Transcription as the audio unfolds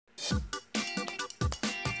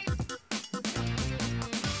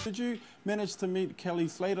Did you manage to meet Kelly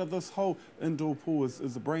Slater? This whole indoor pool is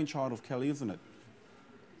the brainchild of Kelly, isn't it?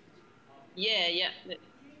 Yeah. That's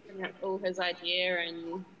pretty much all his idea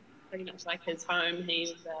and pretty much like his home.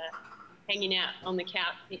 He was hanging out on the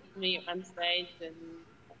couch next to me at one stage, and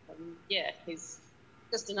yeah, he's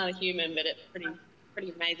just another human, but it's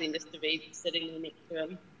pretty amazing just to be sitting there next to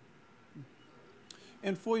him.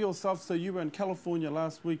 And for yourself, so you were in California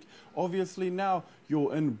last week. Obviously now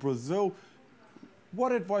you're in Brazil.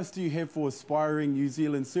 What advice do you have for aspiring New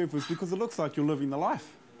Zealand surfers? Because it looks like you're living the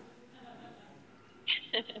life.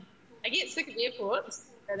 I get sick of airports,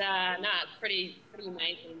 but no, it's pretty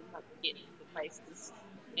amazing how to get to the places.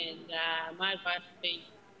 And my advice would be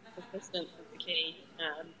persistence is the key.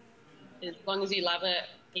 As long as you love it,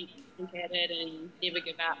 keep at it and never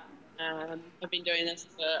give up. I've been doing this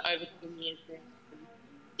for over 10 years now. And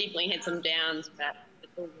definitely had some downs, but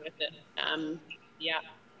it's all worth it. Yeah.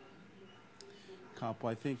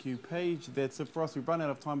 Kapai, thank you, Paige. That's it for us. We've run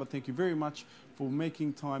out of time, but thank you very much for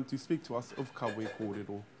making time to speak to us of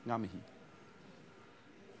Kawekōrero. Ngā mihi.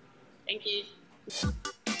 Thank you.